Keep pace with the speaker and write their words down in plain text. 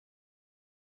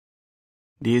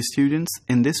Dear students,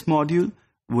 in this module,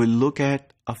 we'll look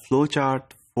at a flowchart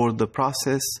for the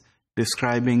process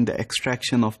describing the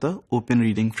extraction of the open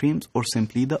reading frames, or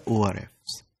simply the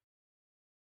ORFs.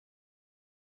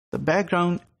 The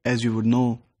background, as you would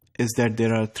know, is that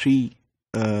there are three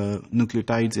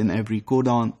nucleotides in every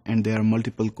codon, and there are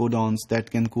multiple codons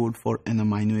that can code for an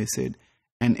amino acid,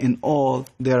 and in all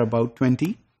there are about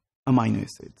 20 amino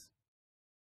acids.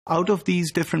 Out of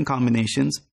these different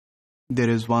combinations, there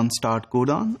is one start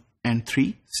codon and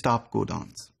 3 stop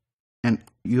codons, and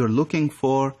you're looking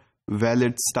for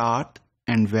valid start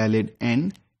and valid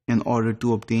end in order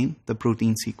to obtain the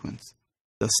protein sequence.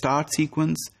 The start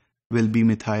sequence will be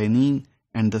methionine,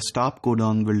 and the stop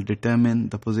codon will determine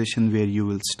the position where you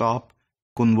will stop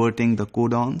converting the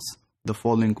codons, the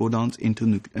following codons,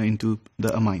 into the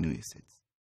amino acids.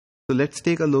 So let's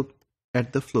take a look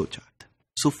at the flowchart.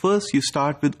 So first you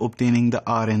start with obtaining the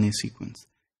RNA sequence.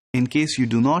 In case you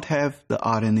do not have the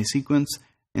RNA sequence,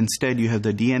 instead you have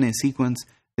the DNA sequence,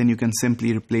 then you can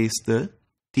simply replace the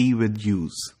T with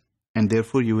U's, and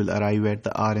therefore you will arrive at the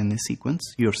RNA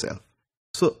sequence yourself.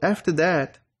 So after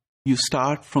that, you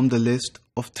start from the list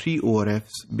of 3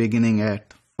 ORFs beginning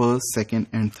at first, second,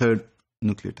 and third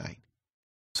nucleotide.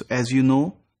 So as you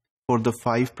know, for the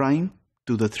 5'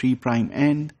 to the 3'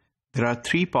 end, there are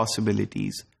 3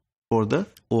 possibilities for the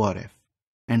ORF.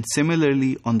 And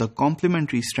similarly, on the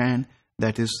complementary strand,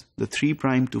 that is the 3'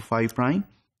 to 5',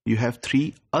 you have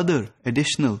 3 other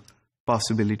additional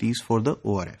possibilities for the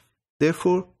ORF.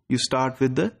 Therefore, you start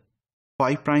with the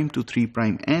 5' to 3'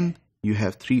 end, you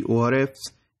have 3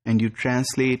 ORFs, and you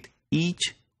translate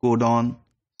each codon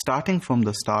starting from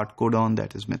the start codon,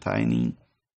 that is methionine,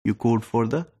 you code for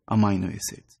the amino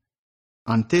acids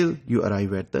until you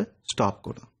arrive at the stop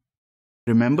codon.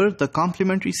 Remember, the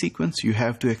complementary sequence, you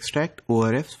have to extract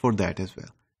ORFs for that as well.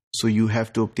 So you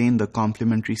have to obtain the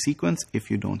complementary sequence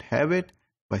if you don't have it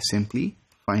by simply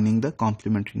finding the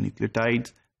complementary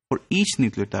nucleotides for each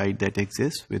nucleotide that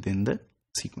exists within the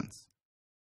sequence.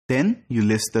 Then you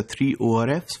list the 3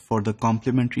 ORFs for the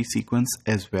complementary sequence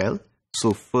as well.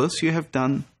 So first you have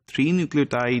done 3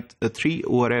 nucleotides, 3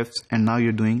 ORFs, and now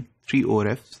you're doing 3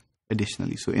 ORFs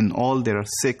additionally. So in all, there are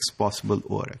 6 possible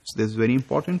ORFs. This is very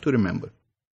important to remember.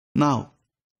 Now,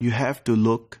 you have to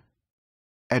look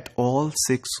at all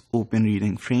 6 open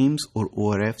reading frames or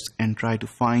ORFs and try to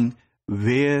find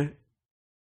where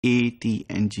A, T,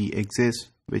 and G exist,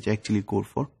 which actually code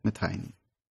for methionine.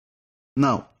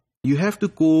 Now, you have to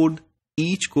code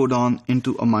each codon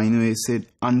into amino acid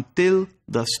until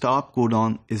the stop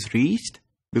codon is reached,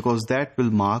 because that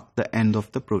will mark the end of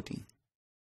the protein.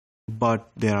 But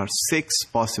there are 6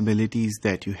 possibilities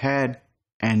that you had,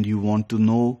 and you want to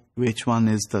know which one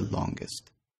is the longest.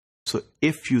 So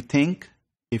if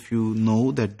you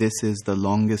know that this is the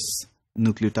longest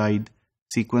nucleotide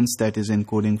sequence that is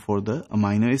encoding for the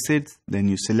amino acids, then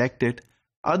you select it.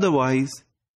 Otherwise,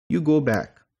 you go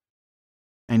back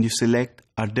and you select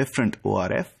a different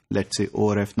ORF, let's say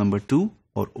ORF number 2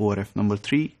 or ORF number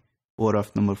 3,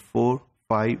 ORF number 4,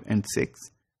 5, and 6.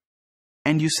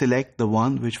 And you select the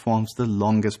one which forms the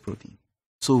longest protein.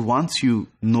 So once you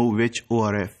know which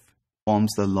ORF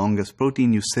forms the longest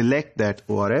protein, you select that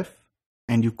ORF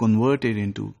and you convert it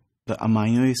into the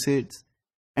amino acids,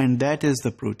 and that is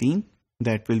the protein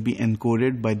that will be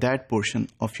encoded by that portion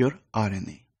of your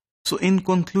RNA. So in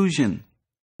conclusion,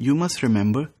 you must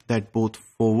remember that both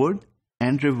forward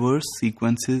and reverse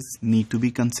sequences need to be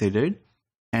considered,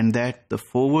 and that the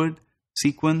forward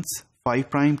sequence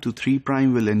 5' to 3'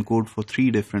 will encode for 3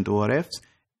 different ORFs,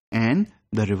 and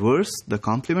the reverse, the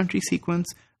complementary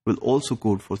sequence, will also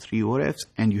code for 3 ORFs,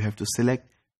 and you have to select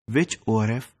which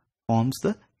ORF forms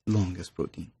the longest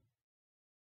protein.